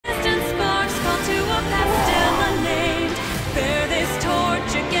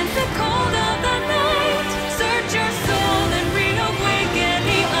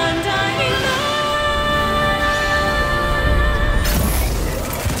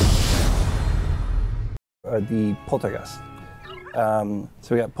the Poltergeist. So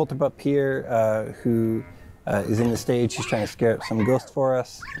we got Polterpup here, who is in the stage. She's trying to scare up some ghosts for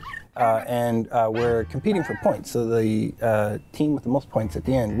us. And we're competing for points. So the team with the most points at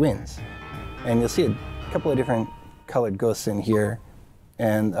the end wins. And you'll see a couple of different colored ghosts in here.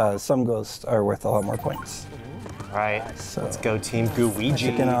 And some ghosts are worth a lot more points. All right, so let's go Team Luigi.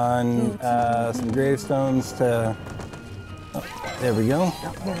 Picking on some gravestones to... Oh, there we go.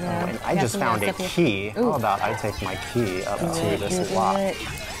 And I just found a key. How about I take my key up to this lock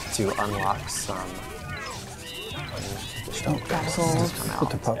to unlock some...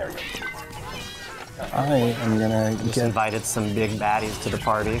 I am gonna just invited some big baddies to the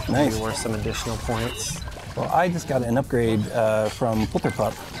party. Nice. Worth some additional points. Well, I just got an upgrade from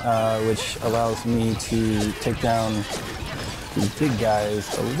Polterpup, which allows me to take down these big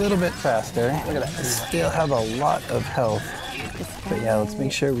guys a little bit faster. Look at that. I still have a lot of health. But yeah, let's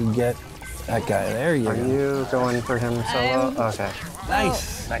make sure we get that guy. There you go. Are you going for him solo? Okay.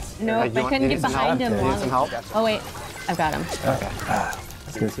 Nice. Nice. No, I couldn't get behind him. Need some help? Oh, wait. I've got him. Okay.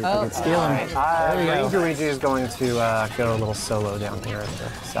 Let's go see if I can steal him. Luigi is going to go a little solo down here at the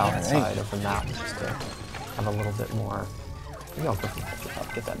south side of the map just to have a little bit more. Maybe I'll go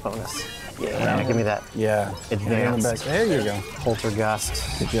get that bonus. Yeah, give me that. Yeah. Advanced. There you go.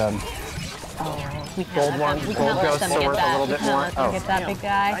 Poltergust. Good job. Oh, we Gold one. Gold ghosts are worth a little bit more. Oh, get that big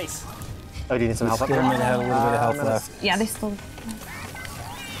guy. Nice. Oh, do you need some help up Still there? might have a little bit of health left. Yeah, they still.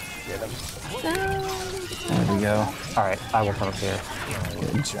 There we go. All right, I will come up here.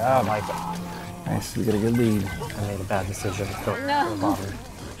 Good job. I like it. Nice, we got a good lead. I made a bad decision. Go to the bottom.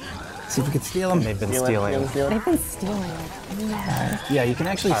 See if we can steal them. They've been stealing. They've been stealing. Yeah, you can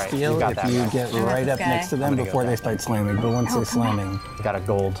actually steal if you get right up next to them before they start slamming. But once they're slamming, We got a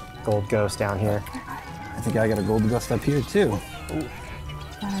gold ghost down here. I think I got a gold ghost up here too.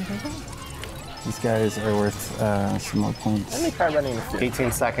 These guys are worth some more points. Let me try running the field.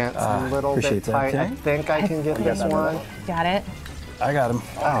 18 seconds. A little bit tight. Okay. I think I can get this one. Got it. I got him.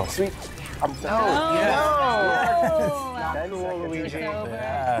 Oh, Sweet. No, Luigi.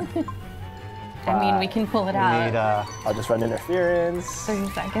 Yeah. I mean, we can pull it out. We need, I'll just run interference. 30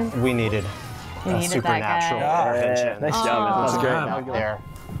 seconds. we needed We a needed supernatural that guy. intervention. Nice job. That's That's great. There.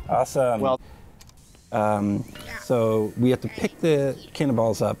 Awesome. Well, so we have to pick the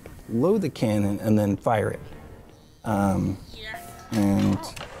cannonballs up, load the cannon, and then fire it. And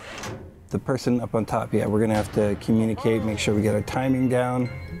the person up on top, yeah, we're gonna have to communicate, make sure we get our timing down,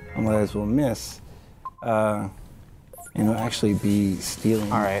 otherwise we'll miss. And we'll actually be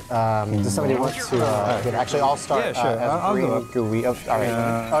stealing. all right. Does somebody want to? Actually, I'll start. Yeah, sure. As I'll green go up. gooey. Oh, all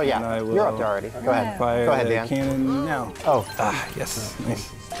right. Oh yeah. You're up there already. Go ahead. Fire Go ahead, the Dan. cannon now. Oh. Yes.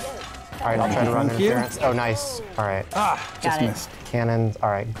 Nice. All right. I'll try to run Thank you. interference. Oh, nice. All right. Just Got it. missed. Cannons. All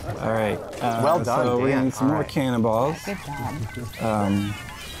right. All right. Well done, So we Dan. need some All more right. cannonballs. Good job.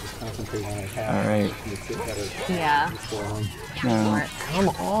 All right. Yeah. Now, Come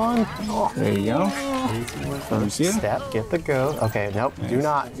on. there you go. Thank you. Step. Get the go. Okay. Nope. Do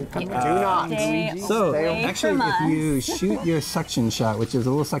not. Do not. Stay So, away actually, from if us. you shoot your suction shot, which is a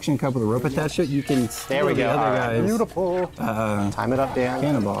little suction cup with a rope attached to it, you can steal There we the go. other All right. guys. Beautiful. Time it up, Dan.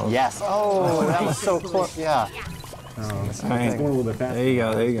 Cannonballs. Yes. Oh, that was so close. Yeah. All right. There you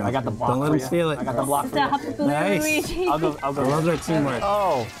go. There you go. I got the block Don't let for them you. steal it. I got the block for you. Stop, Nice. Luigi. I'll go. I love that teamwork.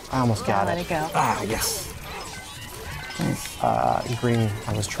 Oh, I almost got Let it. it go. Yes. Nice. Green.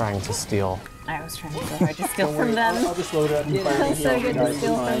 I was trying to steal. I was trying so hard to steal from them. I'll just load it up and fire Feels so good to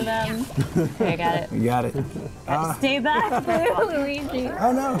steal from them. Okay, I got it. We got it. Stay back, Luigi.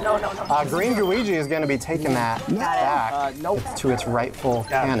 Oh no. Green Luigi is going to be taking that back Nope. to its rightful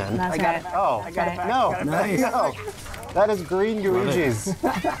cannon. That's right. Oh, I got it back. no. Nice. No. That is Green Luigi's.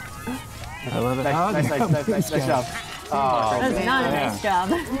 I love it. Oh, Nice job. That's not a nice job.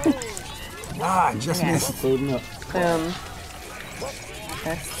 Just Okay. missed. Loading up. Boom.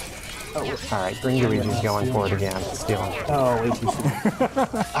 All right, Green Luigi's going for it again, stealing. Oh, way too soon.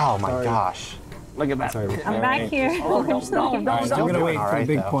 Oh my gosh. Look at that. I'm back here. All right, I'm gonna wait All for the right,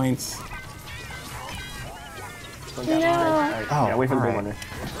 big though. points. No. Yeah, wait for the big one.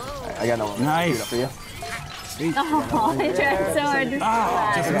 I got no one. Nice. For you. Oh, I tried so hard to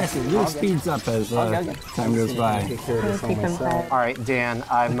Just missed it. Really speeds up as time goes by. keep him fed. All right, Dan,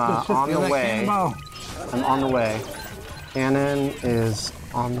 I'm on Steal the that way. cannonball. I'm on the way. Cannon is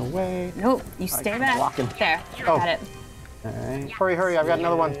on the way. Nope, you stay back. blocking. There, Oh. got it. Alright. Hurry, I've got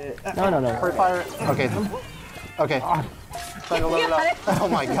another one. No. Hurry, fire it. Okay. Trying to load it up. Oh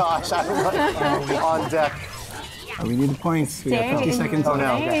my gosh, I'm on deck. We need the points. We got 50 seconds. Oh,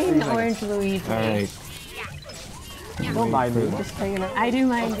 no. Dang, Orange Luigi. All right. Don't mind me. Just hanging out. I do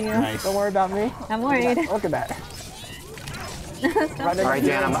mind you. Don't worry about me. I'm worried. Look at that. All right,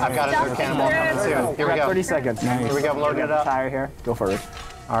 Dan, I've got another cannonball coming soon. Here we go. 30 seconds. Here we go. I'm loading it up. Tire here. Go for it.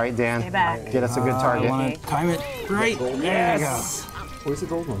 All right, Dan. Stay back. Get us a good I target. want to time it right. Yes. Where's the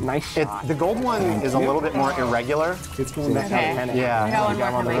gold one? Nice shot. The gold one is a little bit more irregular. It's going back Okay. out of Yeah. I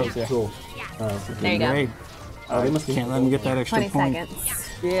got one more coming. Cool. There you go. Great. Oh, they must be. Can't let him get that extra 20 point. seconds.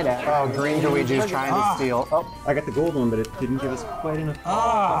 Get out. Oh, green Luigi's trying to steal. Oh, I got the gold one, but it didn't give us quite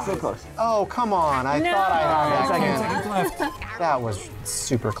enough. So close. oh, come on. I No. thought I had that 10 cannon. Seconds left. That was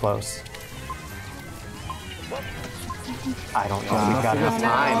super close. I don't know if we've got enough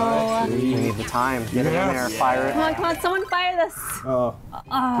time. We need the time. Get it in there. Fire Come it. on, come on, someone fire this. Oh,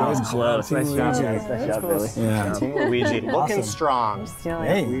 that was close. Nice job. Nice job, Billy. Yeah. Team Luigi looking strong. Stealing.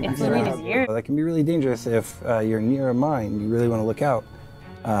 Hey, It's Luigi's year. that can be really dangerous if you're near a mine. You really want to look out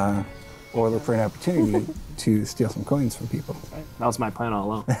or look for an opportunity to steal some coins from people. That was my plan all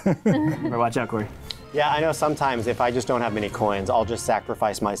along. Better watch out, Corey. Yeah, I know sometimes if I just don't have many coins, I'll just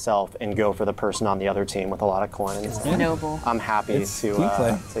sacrifice myself and go for the person on the other team with a lot of coins. Noble. I'm happy It's to, team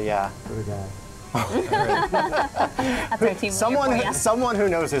play. yeah. That's our team. Someone who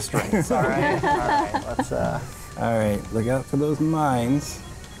knows his strengths, all right? All right, let's, All right, look out for those mines.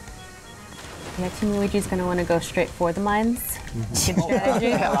 Yeah, Team Luigi's gonna want to go straight for the mines. Good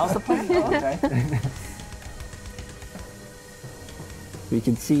strategy. That was the plan. Okay. We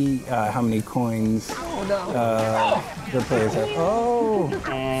can see how many coins the players have. Oh!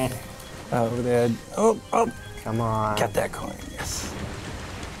 Over there. Oh, oh! come on. Got that coin, yes.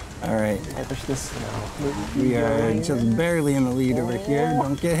 All right, I push this. we are just barely in the lead over here.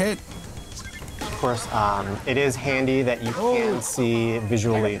 Don't get hit. Of course, it is handy that you can see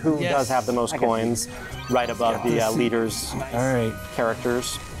visually who Yes. does have the most coins right above the leader's All right.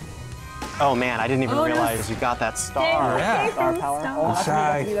 characters. Oh man, I didn't even Oh, no. realize you got that star. Yeah. Star power. Stop.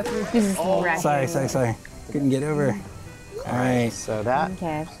 Sorry. This is wrecking. Sorry. Couldn't get over. All right. So that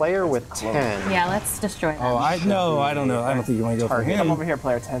Okay. player with 10. Yeah, let's destroy them. Oh, I don't know. I don't think you want to go for Target. Come him. over here,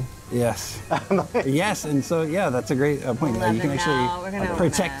 player 10. Yes. Yes, and so yeah, that's a great point. You 11 can now. We're actually gonna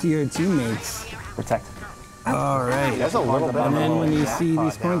protect win your teammates. Protect. All right. There's a little bit of And a then when you jackpot see these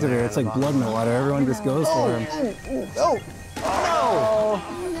down coins over there here, it's like blood in the water. Everyone just goes for them.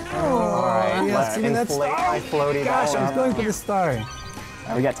 All right. Yes, Let's give me that inflate star. my floaty Gosh, I ball was up. going for the star.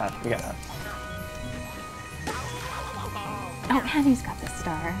 We got time. We got time. Oh, Annie's got the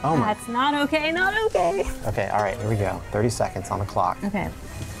star. Oh my- That's not okay, not okay. Okay, all right, here we go. 30 seconds on the clock. Okay.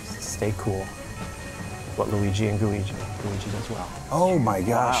 Stay cool. What Luigi and Luigi does well. Oh my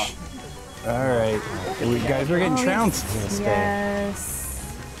gosh. All right. Guys, we're getting trounced. Yes.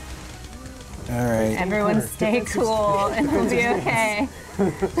 All right. Everyone stay cool. It'll be okay.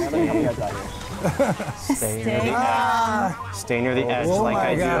 Stay near the edge. Stay near the edge Oh like my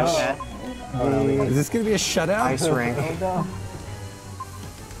I gosh. do at Is this going to be a shutout? ice rink.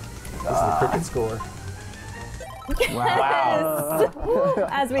 Cricket score. Wow.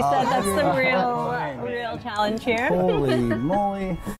 As we said, that's the real challenge here. Holy moly.